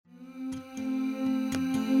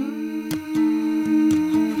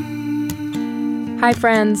Hi,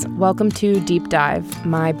 friends. Welcome to Deep Dive,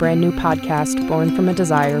 my brand new podcast born from a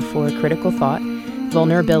desire for critical thought,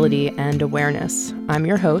 vulnerability, and awareness. I'm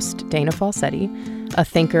your host, Dana Falsetti, a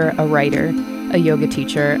thinker, a writer, a yoga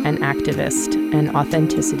teacher, an activist, an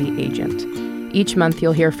authenticity agent. Each month,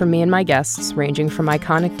 you'll hear from me and my guests, ranging from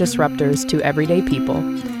iconic disruptors to everyday people,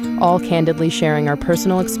 all candidly sharing our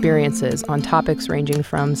personal experiences on topics ranging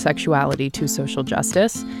from sexuality to social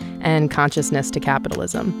justice and consciousness to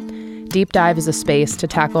capitalism. Deep Dive is a space to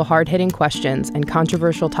tackle hard-hitting questions and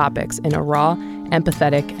controversial topics in a raw,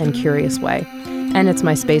 empathetic, and curious way. And it's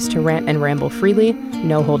my space to rant and ramble freely,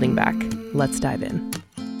 no holding back. Let's dive in.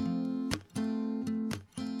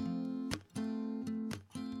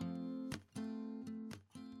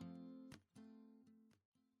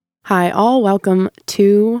 Hi, all. Welcome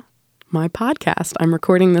to my podcast. I'm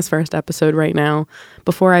recording this first episode right now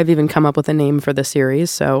before I've even come up with a name for the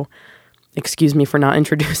series, so excuse me for not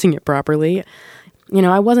introducing it properly. You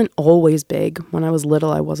know, I wasn't always big. When I was little,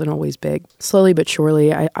 I wasn't always big. Slowly but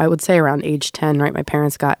surely, I would say around age 10, right, my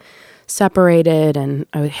parents got separated and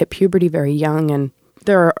I hit puberty very young. And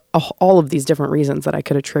there are all of these different reasons that I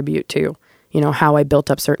could attribute to, you know, how I built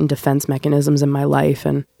up certain defense mechanisms in my life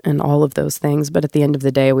and all of those things. But at the end of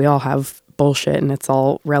the day, we all have bullshit and it's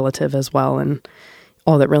all relative as well. And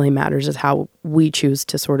all that really matters is how we choose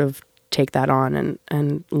to sort of take that on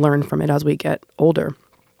and learn from it as we get older.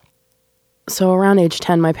 So around age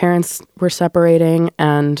 10, my parents were separating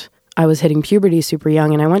and I was hitting puberty super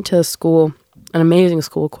young. And I went to a school, an amazing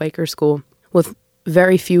school, Quaker school, with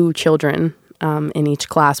very few children in each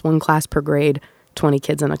class, one class per grade, 20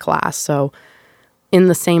 kids in a class. So in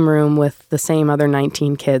the same room with the same other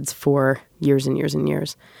 19 kids for years and years and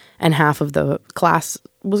years. And half of the class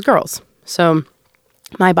was girls. So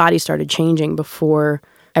my body started changing before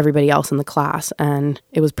everybody else in the class, and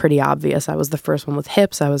it was pretty obvious. I was the first one with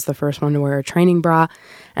hips. I was the first one to wear a training bra,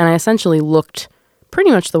 and I essentially looked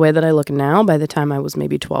pretty much the way that I look now by the time I was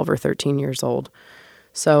maybe 12 or 13 years old.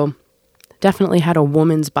 So definitely had a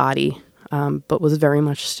woman's body, but was very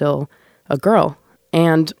much still a girl.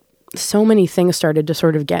 And so many things started to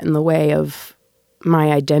sort of get in the way of my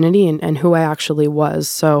identity and who I actually was.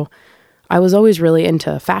 So I was always really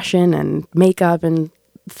into fashion and makeup and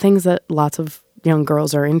things that lots of young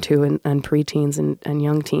girls are into and preteens and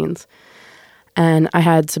young teens. And I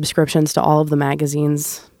had subscriptions to all of the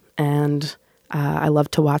magazines, and I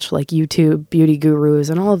loved to watch like YouTube beauty gurus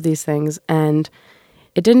and all of these things. And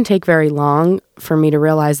it didn't take very long for me to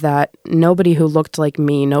realize that nobody who looked like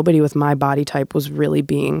me, nobody with my body type was really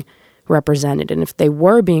being represented. And if they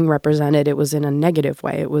were being represented, it was in a negative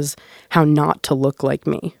way. It was how not to look like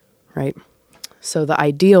me, right? So the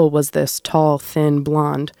ideal was this tall, thin,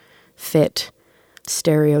 blonde, fit,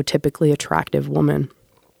 stereotypically attractive woman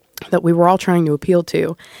that we were all trying to appeal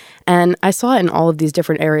to. And I saw it in all of these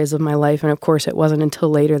different areas of my life. And of course, it wasn't until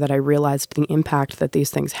later that I realized the impact that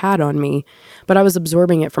these things had on me. But I was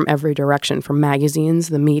absorbing it from every direction, from magazines,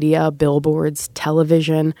 the media, billboards,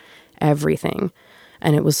 television, everything.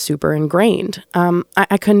 And it was super ingrained.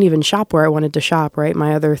 I couldn't even shop where I wanted to shop, right?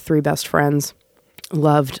 My other three best friends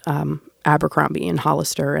loved Abercrombie and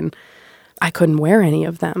Hollister, and I couldn't wear any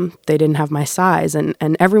of them. They didn't have my size. And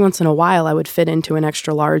every once in a while, I would fit into an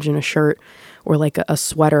extra large in a shirt or like a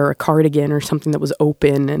sweater or a cardigan or something that was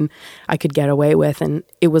open and I could get away with. And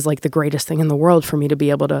it was like the greatest thing in the world for me to be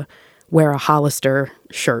able to wear a Hollister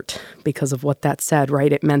shirt because of what that said,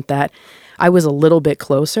 right? It meant that I was a little bit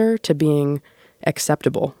closer to being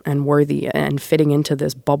acceptable and worthy and fitting into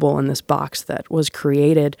this bubble and this box that was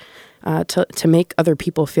created to make other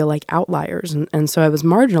people feel like outliers. And so I was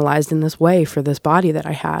marginalized in this way for this body that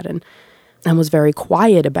I had and was very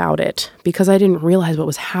quiet about it because I didn't realize what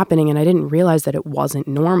was happening and I didn't realize that it wasn't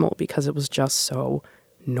normal because it was just so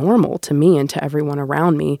normal to me and to everyone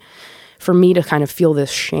around me for me to kind of feel this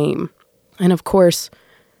shame. And of course,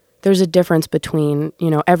 there's a difference between, you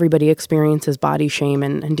know, everybody experiences body shame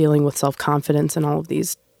and dealing with self-confidence and all of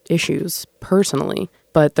these issues personally.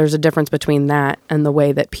 But there's a difference between that and the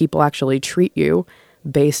way that people actually treat you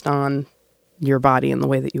based on your body and the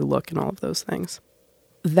way that you look and all of those things.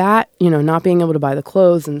 That, you know, not being able to buy the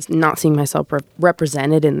clothes and not seeing myself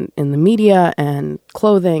represented in the media and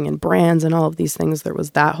clothing and brands and all of these things, there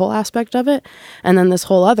was that whole aspect of it. And then this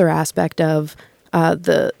whole other aspect of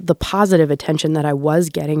the positive attention that I was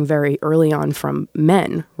getting very early on from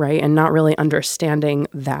men, right? And not really understanding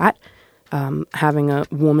that, having a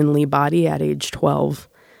womanly body at age 12,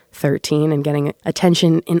 13 and getting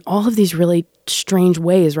attention in all of these really strange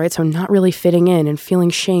ways, right? So not really fitting in and feeling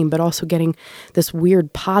shame, but also getting this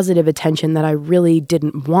weird positive attention that I really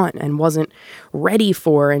didn't want and wasn't ready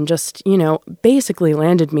for, and just, basically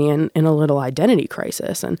landed me in a little identity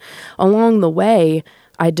crisis. And along the way,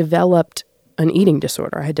 I developed an eating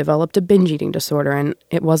disorder. I developed a binge eating disorder, and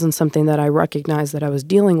it wasn't something that I recognized that I was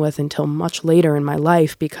dealing with until much later in my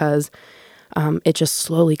life, because it just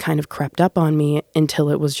slowly kind of crept up on me until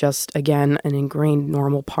it was just, again, an ingrained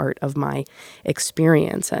normal part of my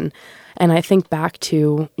experience. And I think back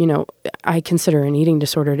to, I consider an eating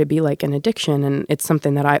disorder to be like an addiction, and it's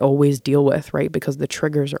something that I always deal with, right? Because the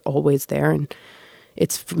triggers are always there, and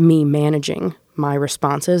it's me managing my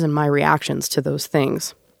responses and my reactions to those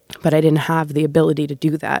things. But I didn't have the ability to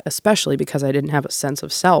do that, especially because I didn't have a sense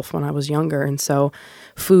of self when I was younger. And so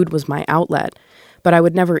food was my outlet. But I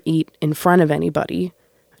would never eat in front of anybody,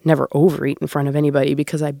 never overeat in front of anybody,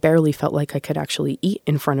 because I barely felt like I could actually eat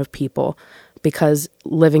in front of people, because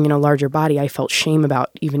living in a larger body, I felt shame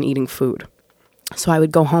about even eating food. So I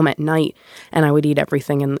would go home at night and I would eat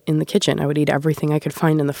everything in the kitchen. I would eat everything I could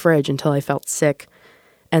find in the fridge until I felt sick.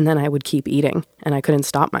 And then I would keep eating and I couldn't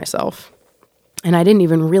stop myself. And I didn't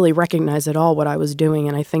even really recognize at all what I was doing.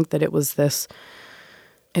 And I think that it was this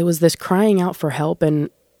crying out for help and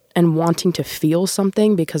wanting to feel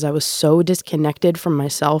something, because I was so disconnected from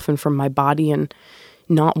myself and from my body, and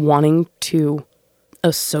not wanting to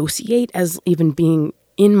associate as even being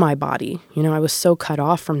in my body. I was so cut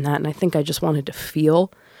off from that, and I think I just wanted to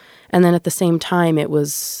feel. And then at the same time, it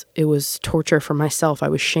was torture for myself. I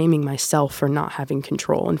was shaming myself for not having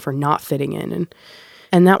control and for not fitting in.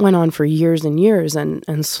 And that went on for years and years,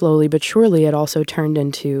 and slowly but surely it also turned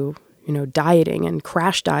into, dieting and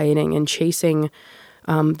crash dieting and chasing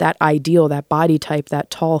that ideal, that body type, that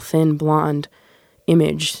tall, thin, blonde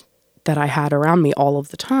image that I had around me all of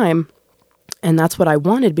the time. And that's what I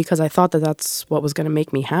wanted, because I thought that that's what was going to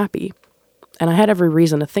make me happy. And I had every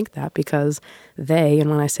reason to think that, because they,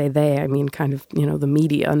 and when I say they, I mean kind of, the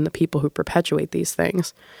media and the people who perpetuate these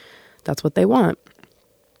things, that's what they want.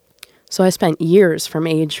 So I spent years from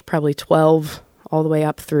age probably 12 all the way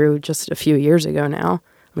up through just a few years ago now.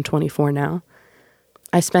 I'm 24 now.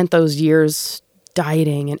 I spent those years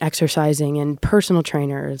dieting and exercising and personal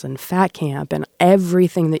trainers and fat camp and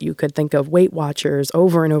everything that you could think of, Weight Watchers,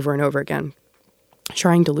 over and over and over again,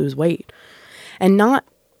 trying to lose weight. And not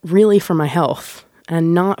really for my health,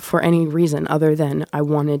 and not for any reason other than I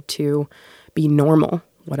wanted to be normal,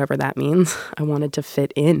 whatever that means. I wanted to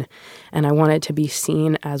fit in, and I wanted to be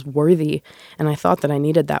seen as worthy. And I thought that I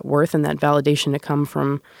needed that worth and that validation to come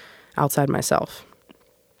from outside myself.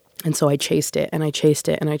 And so I chased it, and I chased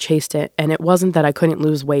it, and I chased it. And it wasn't that I couldn't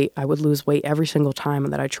lose weight. I would lose weight every single time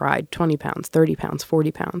that I tried, 20 pounds, 30 pounds,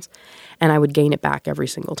 40 pounds. And I would gain it back every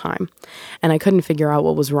single time. And I couldn't figure out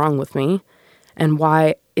what was wrong with me and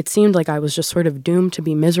why it seemed like I was just sort of doomed to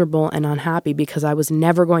be miserable and unhappy, because I was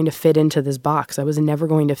never going to fit into this box. I was never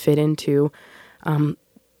going to fit into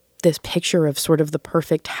this picture of sort of the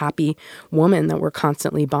perfect, happy woman that we're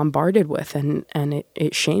constantly bombarded with. And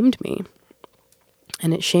it shamed me.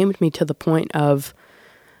 And it shamed me to the point of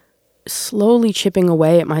slowly chipping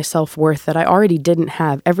away at my self-worth that I already didn't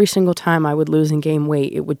have. Every single time I would lose and gain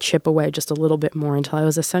weight, it would chip away just a little bit more until I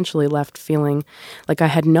was essentially left feeling like I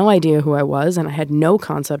had no idea who I was, and I had no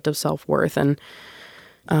concept of self-worth, and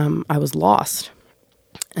I was lost.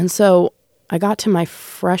 And so I got to my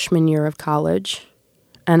freshman year of college,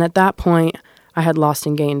 and at that point, I had lost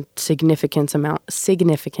and gained significant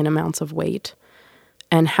amounts of weight,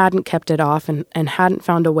 and hadn't kept it off, and hadn't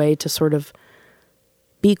found a way to sort of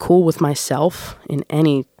be cool with myself in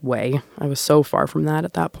any way. I was so far from that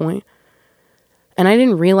at that point. And I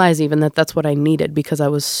didn't realize even that that's what I needed, because I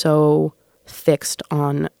was so fixed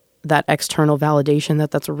on that external validation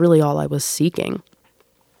that that's really all I was seeking.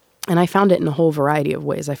 And I found it in a whole variety of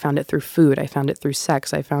ways. I found it through food. I found it through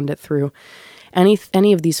sex. I found it through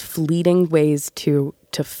any of these fleeting ways to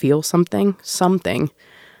feel something.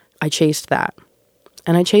 I chased that.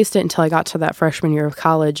 And I chased it until I got to that freshman year of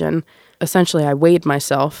college, and essentially I weighed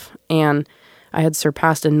myself, and I had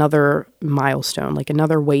surpassed another milestone, like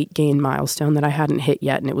another weight gain milestone that I hadn't hit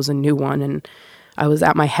yet, and it was a new one, and I was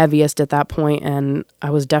at my heaviest at that point, and I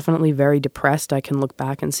was definitely very depressed. I can look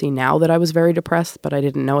back and see now that I was very depressed, but I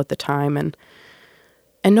didn't know at the time, and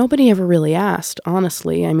nobody ever really asked,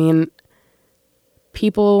 honestly. I mean,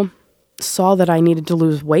 people saw that I needed to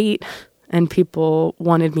lose weight, and people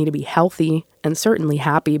wanted me to be healthy and certainly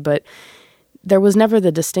happy, but there was never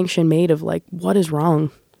the distinction made of like, what is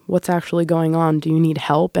wrong? What's actually going on? Do you need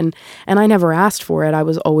help? And I never asked for it. I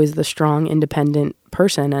was always the strong, independent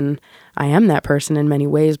person, and I am that person in many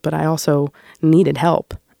ways, but I also needed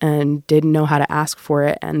help and didn't know how to ask for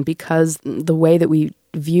it. And because the way that we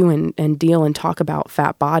view and deal and talk about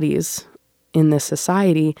fat bodies in this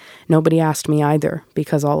society, nobody asked me either,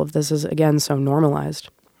 because all of this is, again, so normalized.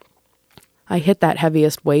 I hit that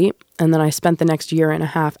heaviest weight, and then I spent the next year and a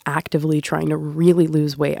half actively trying to really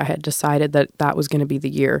lose weight. I had decided that that was going to be the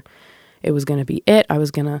year. It was going to be it. I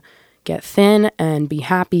was going to get thin and be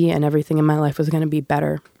happy, and everything in my life was going to be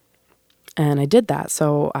better. And I did that.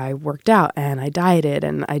 So I worked out and I dieted,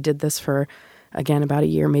 and I did this for, again, about a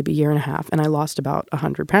year, maybe a year and a half, and I lost about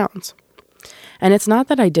 100 pounds. And it's not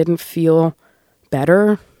that I didn't feel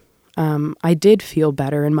better. I did feel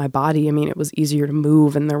better in my body. I mean, it was easier to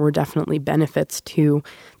move, and there were definitely benefits to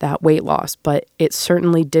that weight loss, but it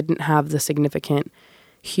certainly didn't have the significant,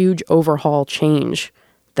 huge overhaul change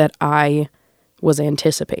that I was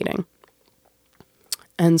anticipating.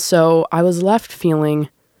 And so I was left feeling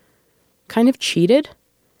kind of cheated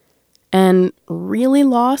and really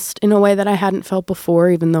lost in a way that I hadn't felt before,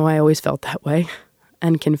 even though I always felt that way,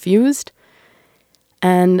 and confused.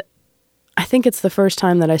 And I think it's the first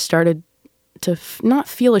time that I started to not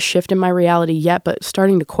feel a shift in my reality yet, but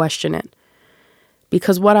starting to question it.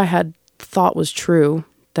 Because what I had thought was true,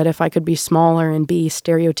 that if I could be smaller and be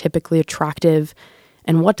stereotypically attractive,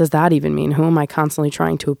 and what does that even mean? Who am I constantly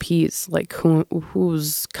trying to appease? Like,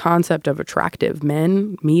 whose concept of attractive?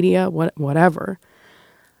 Men? Media? Whatever.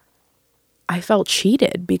 I felt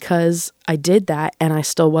cheated because I did that and I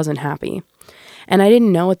still wasn't happy. And I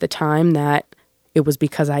didn't know at the time that it was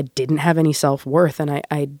because I didn't have any self-worth, and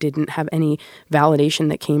I didn't have any validation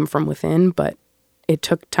that came from within, but it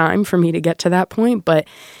took time for me to get to that point. But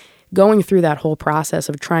going through that whole process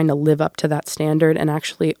of trying to live up to that standard and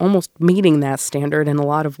actually almost meeting that standard in a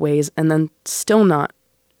lot of ways, and then still not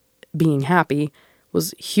being happy,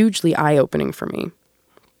 was hugely eye-opening for me.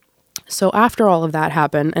 So after all of that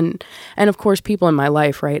happened, and of course people in my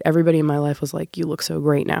life, right? Everybody in my life was like, you look so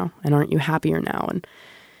great now, and aren't you happier now? And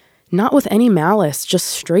not with any malice, just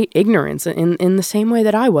straight ignorance in the same way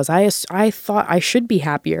that I was. I thought I should be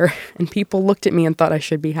happier, and people looked at me and thought I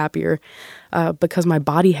should be happier because my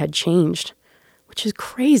body had changed, which is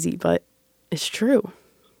crazy, but it's true.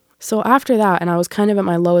 So after that, and I was kind of at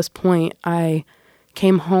my lowest point, I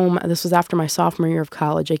came home. This was after my sophomore year of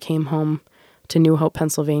college. I came home to New Hope,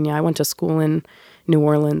 Pennsylvania. I went to school in New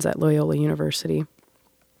Orleans at Loyola University,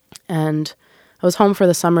 and I was home for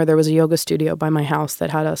the summer. There was a yoga studio by my house that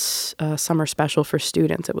had a summer special for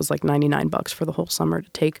students. It was like $99 for the whole summer to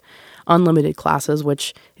take unlimited classes,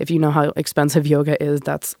 which, if you know how expensive yoga is,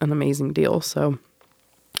 that's an amazing deal. So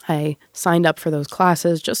I signed up for those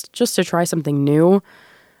classes just to try something new.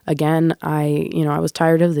 Again, I was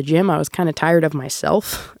tired of the gym. I was kind of tired of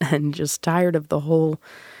myself and just tired of the whole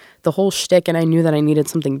shtick, and I knew that I needed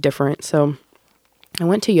something different. So I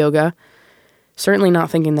went to yoga, certainly not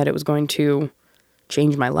thinking that it was going to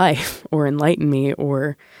change my life or enlighten me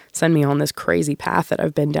or send me on this crazy path that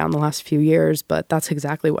I've been down the last few years, but that's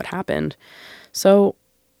exactly what happened. So,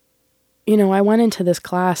 I went into this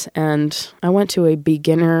class, and I went to a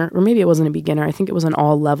beginner, or maybe it wasn't a beginner, I think it was an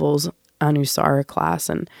all levels Anusara class.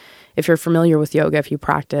 And if you're familiar with yoga, if you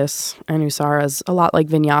practice, Anusara is a lot like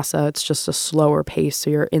Vinyasa. It's just a slower pace, so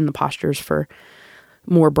you're in the postures for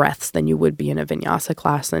more breaths than you would be in a Vinyasa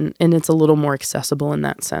class, and it's a little more accessible in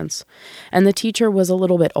that sense. And the teacher was a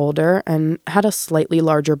little bit older and had a slightly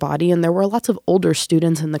larger body, and there were lots of older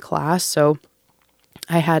students in the class, so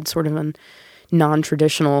I had sort of a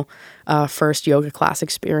non-traditional first yoga class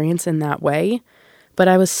experience in that way, but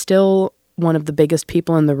I was still one of the biggest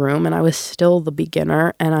people in the room, and I was still the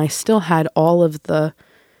beginner, and I still had all of the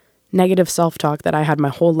negative self-talk that I had my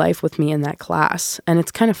whole life with me in that class. And it's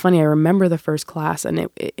kind of funny, I remember the first class, and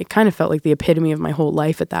it kind of felt like the epitome of my whole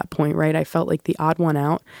life at that point, right? I felt like the odd one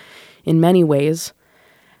out in many ways,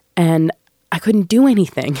 and I couldn't do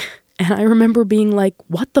anything. And I remember being like,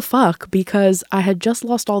 what the fuck? Because I had just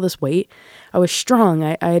lost all this weight. I was strong.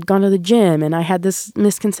 I had gone to the gym, and I had this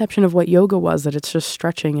misconception of what yoga was, that it's just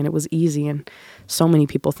stretching and it was easy. And so many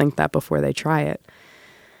people think that before they try it.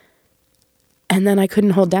 And then I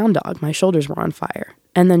couldn't hold down dog. My shoulders were on fire.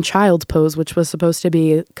 And then child's pose, which was supposed to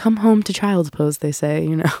be, come home to child's pose, they say,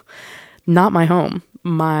 not my home.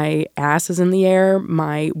 My ass is in the air.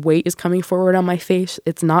 My weight is coming forward on my face.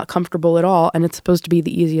 It's not comfortable at all. And it's supposed to be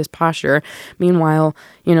the easiest posture. Meanwhile,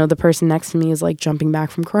 the person next to me is like jumping back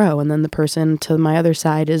from crow. And then the person to my other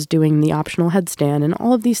side is doing the optional headstand. And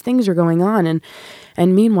all of these things are going on.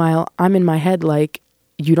 And meanwhile, I'm in my head like,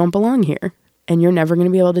 you don't belong here. And you're never going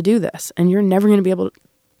to be able to do this. And you're never going to be able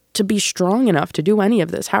to be strong enough to do any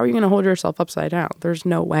of this. How are you going to hold yourself upside down? There's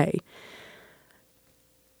no way.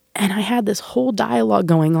 And I had this whole dialogue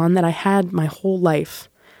going on that I had my whole life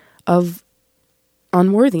of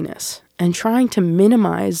unworthiness and trying to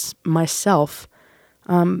minimize myself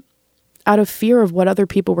out of fear of what other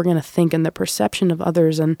people were going to think and the perception of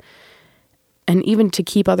others, and even to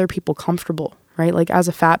keep other people comfortable, right? Like as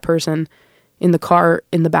a fat person in the car,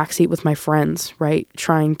 in the backseat with my friends, right?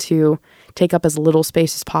 Trying to take up as little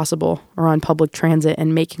space as possible, or on public transit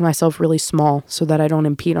and making myself really small so that I don't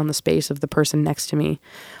impede on the space of the person next to me.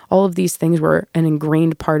 All of these things were an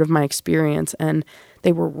ingrained part of my experience, and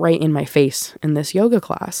they were right in my face in this yoga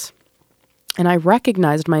class. And I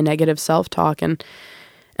recognized my negative self-talk, and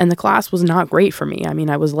the class was not great for me. I mean,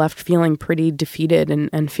 I was left feeling pretty defeated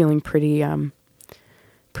and feeling pretty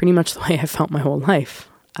much the way I felt my whole life.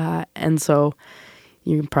 And so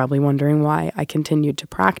you're probably wondering why I continued to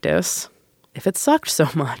practice if it sucked so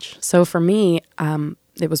much. So for me,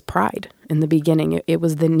 it was pride in the beginning. It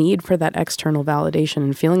was the need for that external validation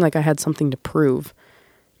and feeling like I had something to prove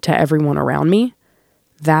to everyone around me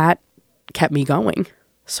that kept me going.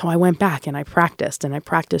 So I went back and I practiced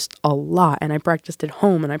a lot, and I practiced at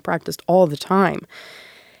home, and I practiced all the time.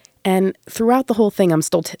 And throughout the whole thing, I'm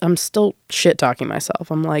still shit talking myself.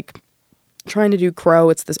 I'm like trying to do crow.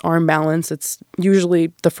 It's this arm balance. It's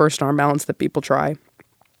usually the first arm balance that people try.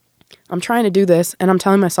 I'm trying to do this, and I'm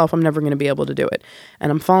telling myself I'm never going to be able to do it. And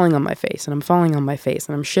I'm falling on my face, and I'm falling on my face,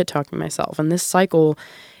 and I'm shit talking myself. And this cycle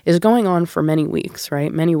is going on for many weeks,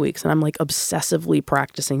 right? Many weeks. And I'm like obsessively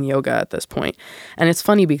practicing yoga at this point. And it's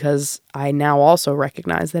funny because I now also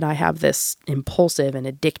recognize that I have this impulsive and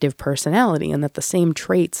addictive personality, and that the same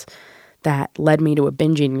traits that led me to a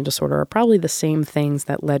binge eating disorder are probably the same things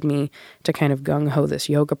that led me to kind of gung-ho this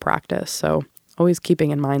yoga practice. So always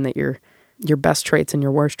keeping in mind that your best traits and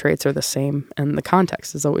your worst traits are the same, and the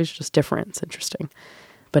context is always just different. It's interesting.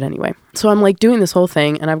 But anyway, so I'm like doing this whole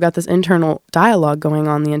thing, and I've got this internal dialogue going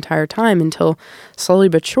on the entire time until slowly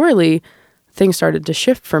but surely things started to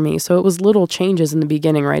shift for me. So it was little changes in the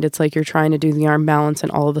beginning, right? It's like you're trying to do the arm balance,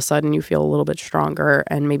 and all of a sudden you feel a little bit stronger,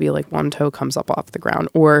 and maybe like one toe comes up off the ground,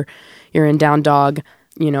 or you're in down dog,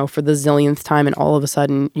 for the zillionth time, and all of a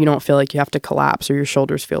sudden you don't feel like you have to collapse, or your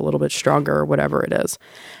shoulders feel a little bit stronger, or whatever it is.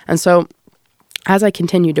 And so as I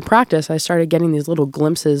continued to practice, I started getting these little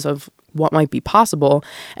glimpses of what might be possible.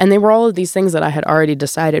 And they were all of these things that I had already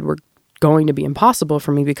decided were going to be impossible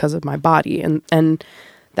for me because of my body. And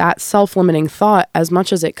that self-limiting thought, as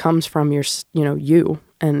much as it comes from you,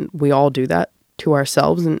 and we all do that to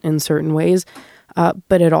ourselves in certain ways,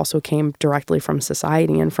 but it also came directly from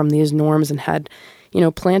society and from these norms, and had,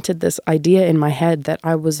 planted this idea in my head that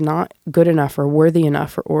I was not good enough or worthy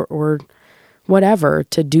enough or whatever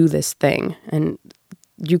to do this thing. And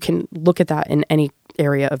you can look at that in any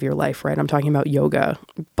area of your life, right? I'm talking about yoga,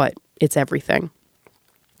 but it's everything.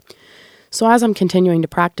 So as I'm continuing to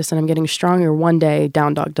practice and I'm getting stronger, one day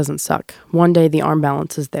down dog doesn't suck. One day the arm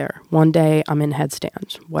balance is there. One day I'm in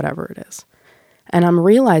headstand, whatever it is. And I'm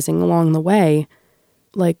realizing along the way,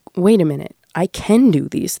 like, wait a minute, I can do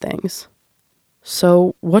these things.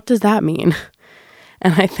 So what does that mean?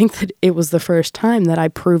 And I think that it was the first time that I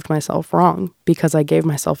proved myself wrong, because I gave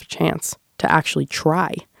myself a chance to actually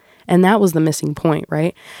try. And that was the missing point,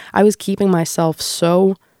 right? I was keeping myself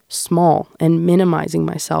so small and minimizing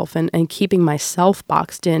myself and keeping myself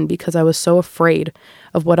boxed in because I was so afraid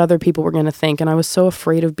of what other people were going to think. And I was so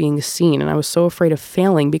afraid of being seen, and I was so afraid of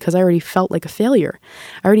failing because I already felt like a failure.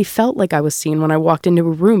 I already felt like I was seen when I walked into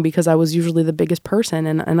a room because I was usually the biggest person,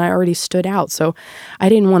 and I already stood out. So I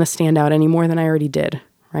didn't want to stand out any more than I already did,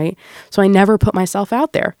 right? So I never put myself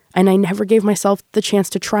out there, and I never gave myself the chance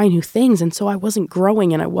to try new things. And so I wasn't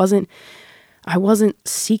growing, and I wasn't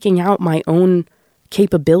seeking out my own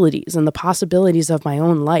capabilities and the possibilities of my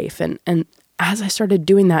own life. And as I started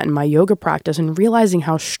doing that in my yoga practice and realizing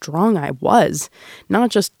how strong I was, not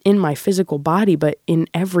just in my physical body, but in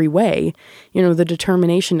every way, the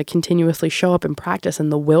determination to continuously show up and practice,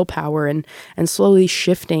 and the willpower, and slowly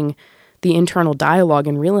shifting the internal dialogue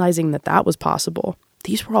and realizing that was possible.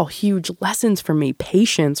 These were all huge lessons for me.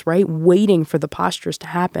 Patience, right? Waiting for the postures to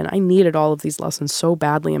happen. I needed all of these lessons so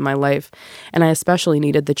badly in my life. And I especially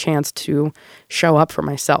needed the chance to show up for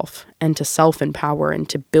myself and to self-empower and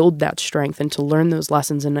to build that strength and to learn those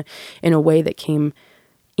lessons in a way that came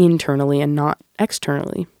internally and not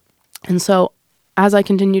externally. And so as I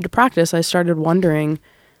continued to practice, I started wondering,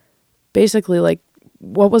 basically, like,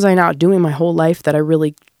 what was I not doing my whole life that I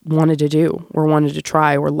really wanted to do or wanted to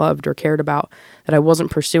try or loved or cared about, that I wasn't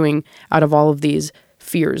pursuing out of all of these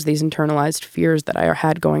fears, these internalized fears that I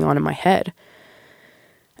had going on in my head?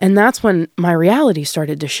 And that's when my reality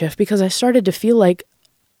started to shift, because I started to feel like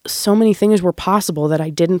so many things were possible that I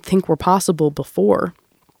didn't think were possible before.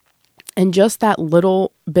 And just that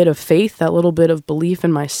little bit of faith, that little bit of belief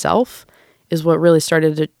in myself is what really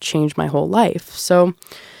started to change my whole life. So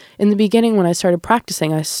in the beginning, when I started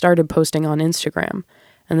practicing, I started posting on Instagram.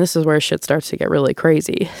 And this is where shit starts to get really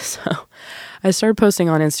crazy. So I started posting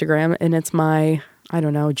on Instagram, and it's my,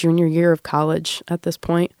 junior year of college at this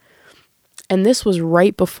point. And this was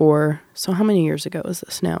right before, so how many years ago is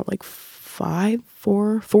this now? Like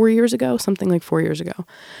 4 years ago, something like 4 years ago.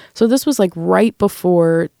 So this was like right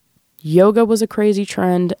before yoga was a crazy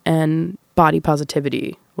trend and body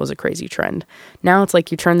positivity was a crazy trend. Now it's like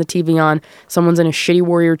you turn the TV on, someone's in a shitty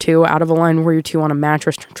Warrior 2, out of a line Warrior 2 on a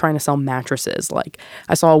mattress trying to sell mattresses. Like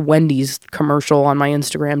I saw a Wendy's commercial on my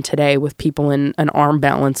Instagram today with people in an arm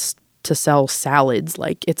balance to sell salads.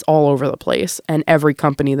 Like it's all over the place. And every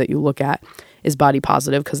company that you look at is body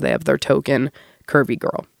positive because they have their token curvy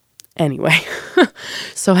girl. Anyway,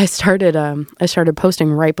 so I started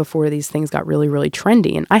posting right before these things got really, really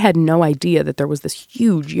trendy. And I had no idea that there was this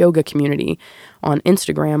huge yoga community on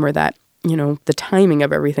Instagram, or that, the timing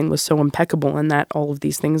of everything was so impeccable, and that all of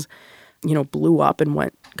these things, blew up and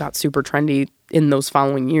got super trendy in those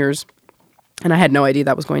following years. And I had no idea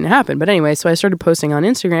that was going to happen. But anyway, so I started posting on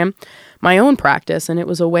Instagram my own practice, and it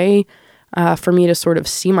was a way for me to sort of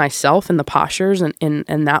see myself in the postures, and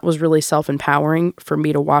that was really self-empowering for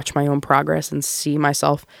me to watch my own progress and see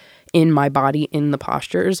myself in my body in the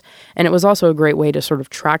postures. And it was also a great way to sort of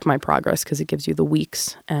track my progress, because it gives you the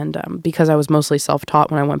weeks. And because I was mostly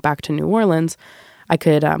self-taught when I went back to New Orleans, I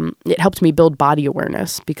could it helped me build body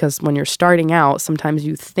awareness, because when you're starting out, sometimes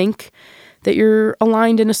you think that you're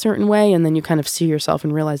aligned in a certain way, and then you kind of see yourself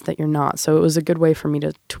and realize that you're not. So it was a good way for me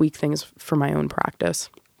to tweak things for my own practice.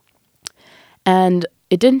 And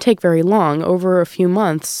it didn't take very long. Over a few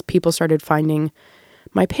months, people started finding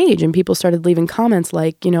my page, and people started leaving comments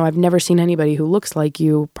like, I've never seen anybody who looks like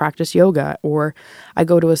you practice yoga, or I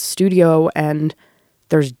go to a studio and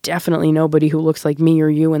there's definitely nobody who looks like me or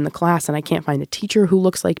you in the class, and I can't find a teacher who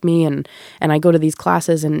looks like me, and I go to these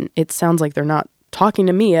classes and it sounds like they're not talking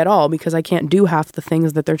to me at all, because I can't do half the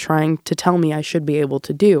things that they're trying to tell me I should be able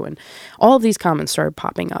to do. And all of these comments started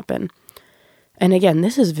popping up. And again,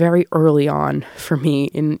 this is very early on for me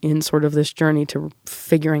in sort of this journey to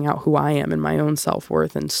figuring out who I am and my own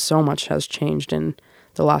self-worth. And so much has changed in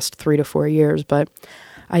the last 3 to 4 years. But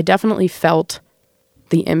I definitely felt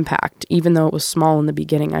the impact, even though it was small in the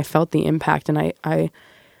beginning. I felt the impact, and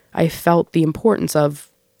I felt the importance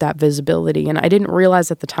of that visibility. And I didn't realize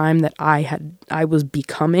at the time that I was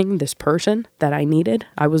becoming this person that I needed.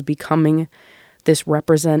 I was becoming this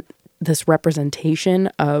representation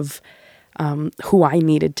of who I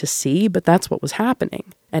needed to see, but that's what was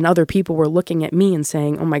happening. And other people were looking at me and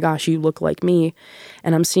saying, oh my gosh, you look like me,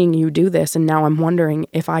 and I'm seeing you do this, and now I'm wondering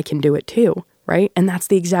if I can do it too, right? And that's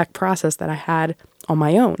the exact process that I had on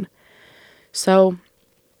my own. So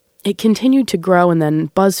it continued to grow, and then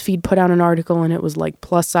BuzzFeed put out an article, and it was like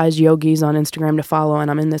plus-size yogis on Instagram to follow, and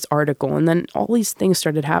I'm in this article. And then all these things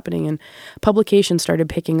started happening, and publications started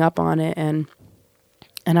picking up on it, and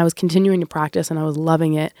I was continuing to practice, and I was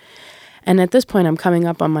loving it. And at this point, I'm coming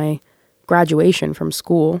up on my graduation from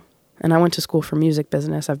school, and I went to school for music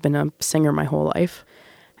business. I've been a singer my whole life.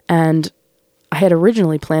 And I had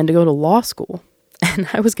originally planned to go to law school. And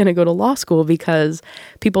I was going to go to law school because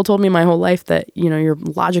people told me my whole life that, you're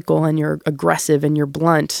logical and you're aggressive and you're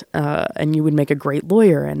blunt, and you would make a great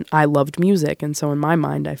lawyer. And I loved music. And so in my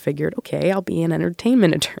mind, I figured, okay, I'll be an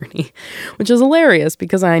entertainment attorney, which is hilarious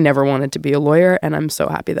because I never wanted to be a lawyer. And I'm so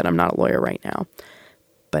happy that I'm not a lawyer right now.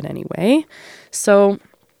 But anyway, so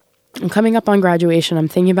I'm coming up on graduation. I'm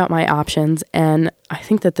thinking about my options. And I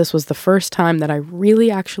think that this was the first time that I really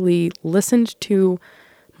actually listened to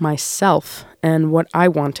myself and what I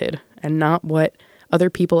wanted, and not what other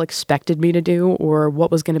people expected me to do, or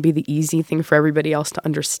what was going to be the easy thing for everybody else to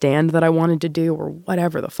understand that I wanted to do, or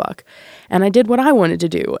whatever the fuck. And I did what I wanted to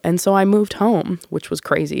do. And so I moved home, which was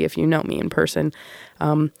crazy. If you know me in person,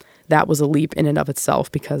 that was a leap in and of itself,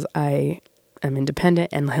 because I'm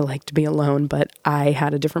independent and I like to be alone, but I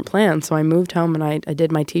had a different plan. So I moved home, and I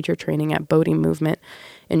did my teacher training at Bodhi Movement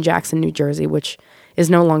in Jackson, New Jersey, which is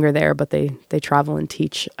no longer there, but they travel and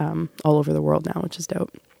teach all over the world now, which is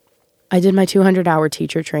dope. I did my 200-hour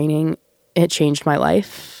teacher training. It changed my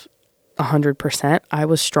life 100%. I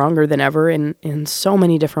was stronger than ever in so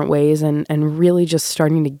many different ways, and really just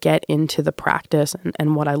starting to get into the practice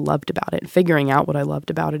and what I loved about it, figuring out what I loved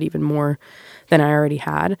about it even more than I already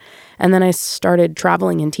had. And then I started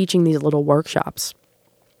traveling and teaching these little workshops.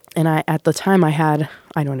 And at the time I had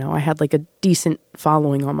like a decent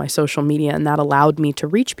following on my social media, and that allowed me to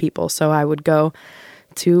reach people. So I would go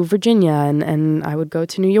to Virginia and I would go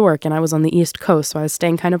to New York, and I was on the East Coast. So I was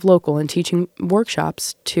staying kind of local and teaching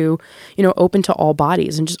workshops to, open to all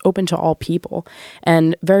bodies and just open to all people.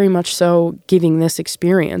 And very much so giving this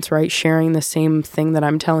experience, right? Sharing the same thing that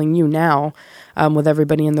I'm telling you now with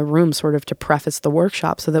everybody in the room, sort of to preface the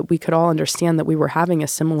workshop so that we could all understand that we were having a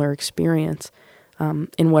similar experience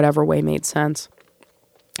in whatever way made sense.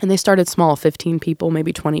 And they started small, 15 people,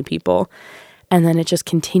 maybe 20 people. And then it just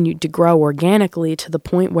continued to grow organically to the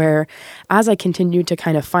point where as I continued to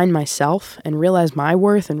kind of find myself and realize my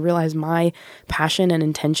worth and realize my passion and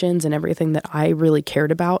intentions and everything that I really cared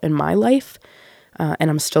about in my life, and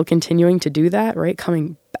I'm still continuing to do that, right?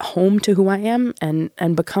 Coming home to who I am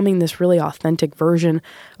and becoming this really authentic version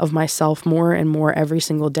of myself more and more every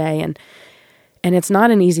single day. And it's not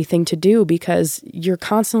an easy thing to do because you're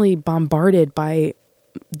constantly bombarded by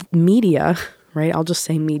media, right? I'll just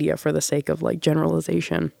say media for the sake of like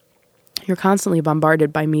generalization. You're constantly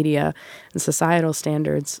bombarded by media and societal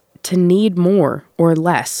standards to need more or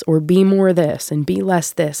less or be more this and be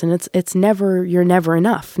less this. And you're never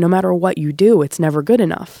enough. No matter what you do, it's never good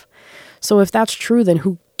enough. So if that's true, then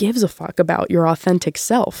who gives a fuck about your authentic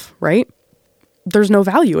self, right? There's no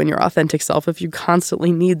value in your authentic self if you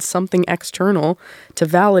constantly need something external to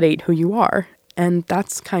validate who you are. And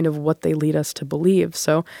that's kind of what they lead us to believe.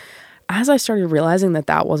 So as I started realizing that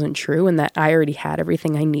that wasn't true and that I already had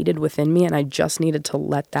everything I needed within me and I just needed to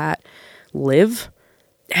let that live,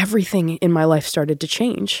 everything in my life started to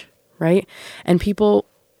change, right? And people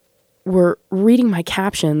were reading my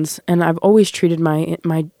captions, and I've always treated my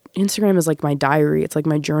Instagram as like my diary. It's like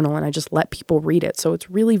my journal, and I just let people read it. So it's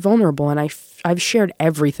really vulnerable, and I've shared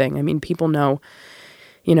everything. I mean, people know,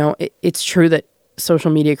 it's true that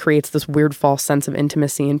social media creates this weird false sense of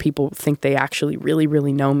intimacy and people think they actually really,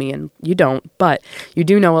 really know me, and you don't, but you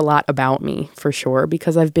do know a lot about me for sure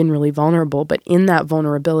because I've been really vulnerable. But in that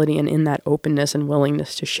vulnerability and in that openness and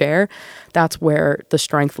willingness to share, that's where the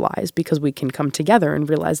strength lies, because we can come together and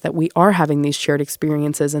realize that we are having these shared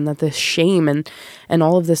experiences and that this shame and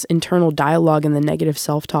all of this internal dialogue and the negative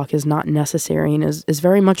self-talk is not necessary and is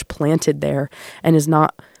very much planted there and is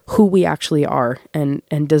not who we actually are and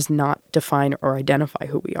does not define or identify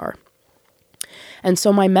who we are. And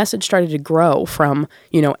so my message started to grow from,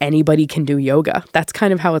 anybody can do yoga. That's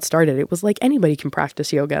kind of how it started. It was like, anybody can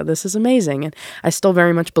practice yoga. This is amazing. And I still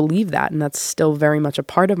very much believe that. And that's still very much a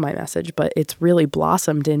part of my message. But it's really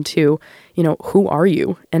blossomed into, who are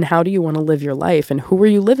you? And how do you want to live your life? And who are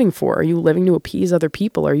you living for? Are you living to appease other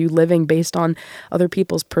people? Are you living based on other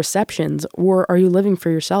people's perceptions? Or are you living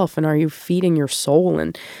for yourself? And are you feeding your soul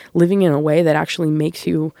and living in a way that actually makes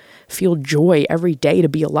you feel joy every day to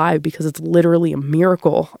be alive? Because it's literally a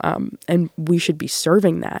miracle, and we should be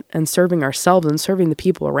serving that and serving ourselves and serving the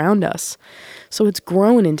people around us. So it's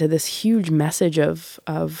grown into this huge message of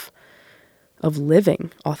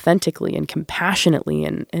living authentically and compassionately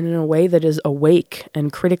and in a way that is awake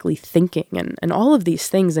and critically thinking and all of these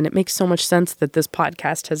things. And it makes so much sense that this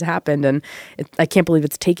podcast has happened, and I can't believe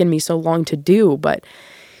it's taken me so long to do. But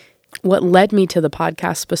what led me to the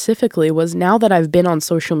podcast specifically was, now that I've been on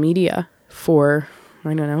social media for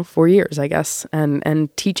 4 years, I guess,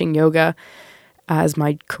 and teaching yoga as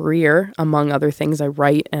my career, among other things. I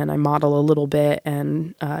write and I model a little bit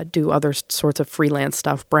and do other sorts of freelance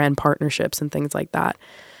stuff, brand partnerships and things like that.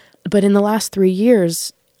 But in the last 3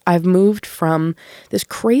 years, I've moved from this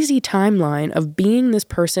crazy timeline of being this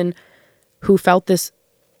person who felt this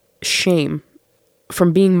shame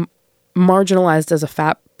from being marginalized as a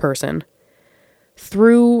fat person,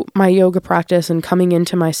 through my yoga practice and coming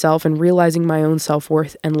into myself and realizing my own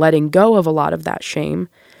self-worth and letting go of a lot of that shame,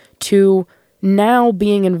 to now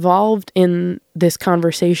being involved in this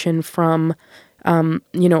conversation from,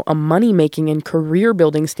 a money-making and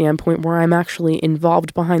career-building standpoint, where I'm actually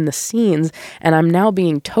involved behind the scenes and I'm now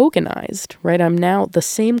being tokenized, right? I'm now the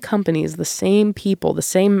same companies, the same people, the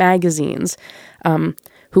same magazines,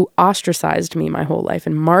 who ostracized me my whole life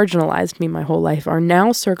and marginalized me my whole life are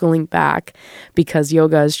now circling back because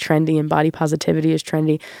yoga is trendy and body positivity is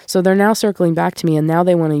trendy. So they're now circling back to me, and now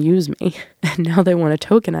they want to use me and now they want to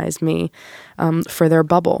tokenize me for their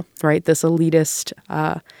bubble, right? This elitist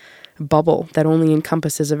bubble that only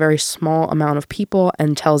encompasses a very small amount of people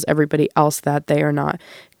and tells everybody else that they are not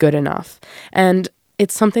good enough. And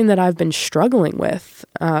it's something that I've been struggling with,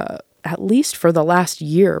 at least for the last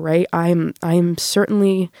year, right? I'm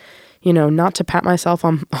certainly, not to pat myself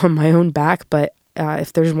on my own back, but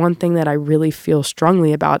if there's one thing that I really feel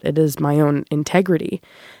strongly about, it is my own integrity.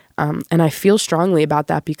 And I feel strongly about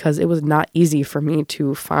that because it was not easy for me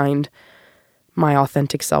to find my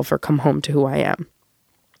authentic self or come home to who I am.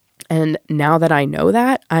 And now that I know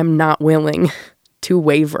that, I'm not willing to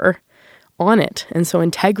waver on it. And so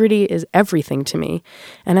integrity is everything to me.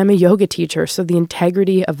 And I'm a yoga teacher, so the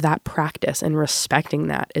integrity of that practice and respecting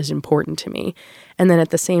that is important to me. And then at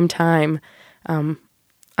the same time,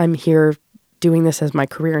 I'm here doing this as my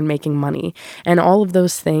career and making money. And all of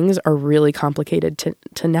those things are really complicated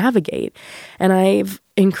to navigate. And I've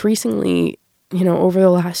increasingly, over the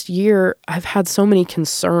last year, I've had so many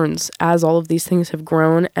concerns as all of these things have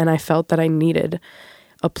grown, and I felt that I needed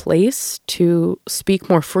a place to speak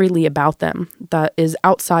more freely about them that is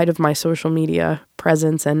outside of my social media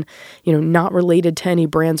presence and, not related to any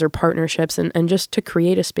brands or partnerships, and just to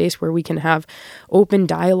create a space where we can have open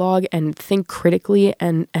dialogue and think critically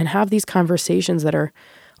and have these conversations that are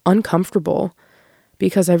uncomfortable,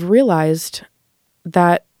 because I've realized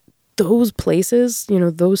that those places,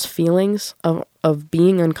 those feelings of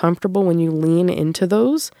being uncomfortable, when you lean into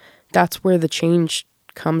those, that's where the change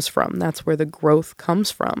comes from. That's where the growth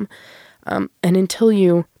comes from. And until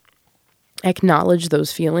you acknowledge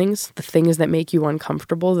those feelings, the things that make you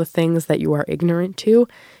uncomfortable, the things that you are ignorant to,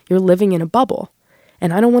 you're living in a bubble.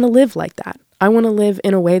 And I don't want to live like that. I want to live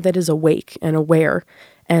in a way that is awake and aware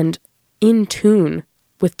and in tune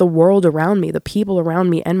with the world around me, the people around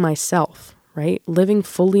me, and myself, right? Living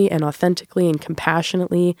fully and authentically and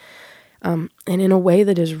compassionately, and in a way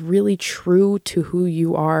that is really true to who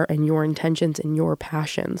you are and your intentions and your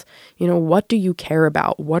passions. What do you care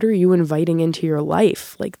about? What are you inviting into your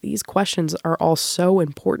life? Like, these questions are all so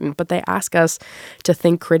important, but they ask us to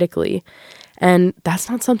think critically. And that's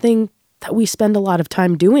not something that we spend a lot of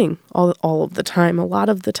time doing all of the time. A lot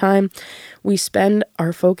of the time, we spend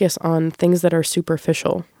our focus on things that are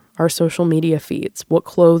superficial, our social media feeds, what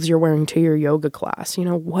clothes you're wearing to your yoga class,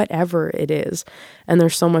 whatever it is. And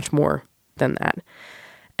there's so much more than that.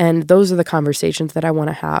 And those are the conversations that I want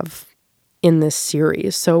to have in this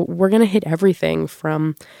series. So we're going to hit everything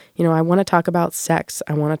from, I want to talk about sex.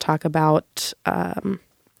 I want to talk about,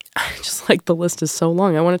 just like the list is so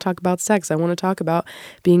long. I want to talk about sex. I want to talk about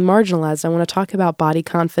being marginalized. I want to talk about body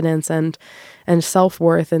confidence and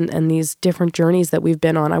self-worth and these different journeys that we've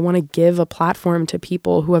been on. I want to give a platform to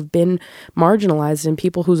people who have been marginalized and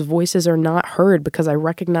people whose voices are not heard, because I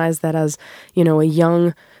recognize that as, a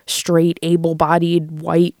young, straight, able-bodied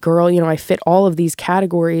white girl, I fit all of these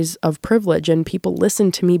categories of privilege, and people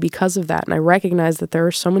listen to me because of that. And I recognize that there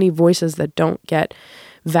are so many voices that don't get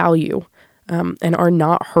value and are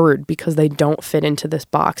not heard because they don't fit into this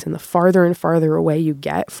box. And the farther and farther away you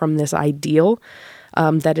get from this ideal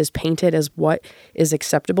that is painted as what is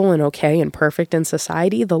acceptable and okay and perfect in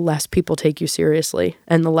society, the less people take you seriously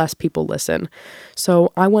and the less people listen.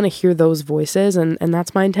 So I want to hear those voices, and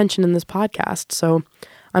that's my intention in this podcast. So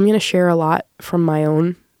I'm going to share a lot from my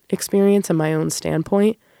own experience and my own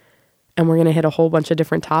standpoint, and we're going to hit a whole bunch of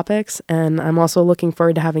different topics. And I'm also looking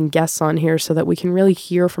forward to having guests on here so that we can really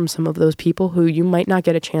hear from some of those people who you might not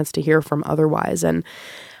get a chance to hear from otherwise. And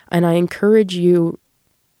I encourage you,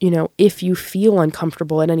 if you feel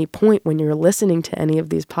uncomfortable at any point when you're listening to any of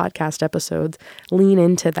these podcast episodes, lean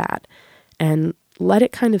into that and let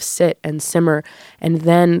it kind of sit and simmer, and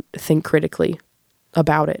then think critically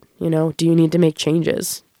about it. Do you need to make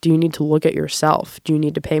changes? Do you need to look at yourself? Do you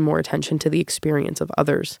need to pay more attention to the experience of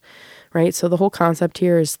others? Right? So the whole concept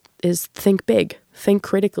here is think big, think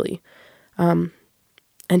critically, and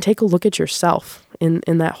take a look at yourself in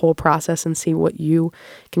that whole process and see what you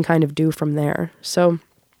can kind of do from there. So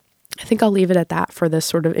I think I'll leave it at that for this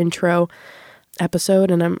sort of intro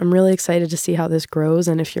episode, and I'm really excited to see how this grows.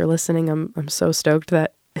 And if you're listening, I'm so stoked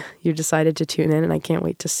that you decided to tune in, and I can't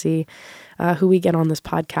wait to see who we get on this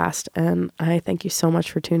podcast. And I thank you so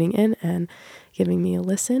much for tuning in and giving me a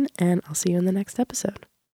listen, and I'll see you in the next episode.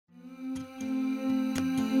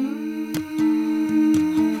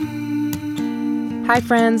 Hi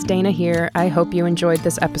friends, Dana here. I hope you enjoyed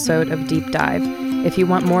this episode of Deep Dive. If you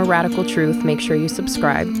want more radical truth, make sure you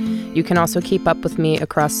subscribe. You can also keep up with me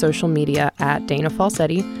across social media at Dana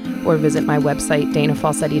Falsetti, or visit my website,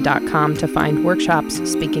 danafalsetti.com, to find workshops,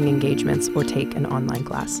 speaking engagements, or take an online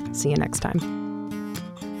class. See you next time.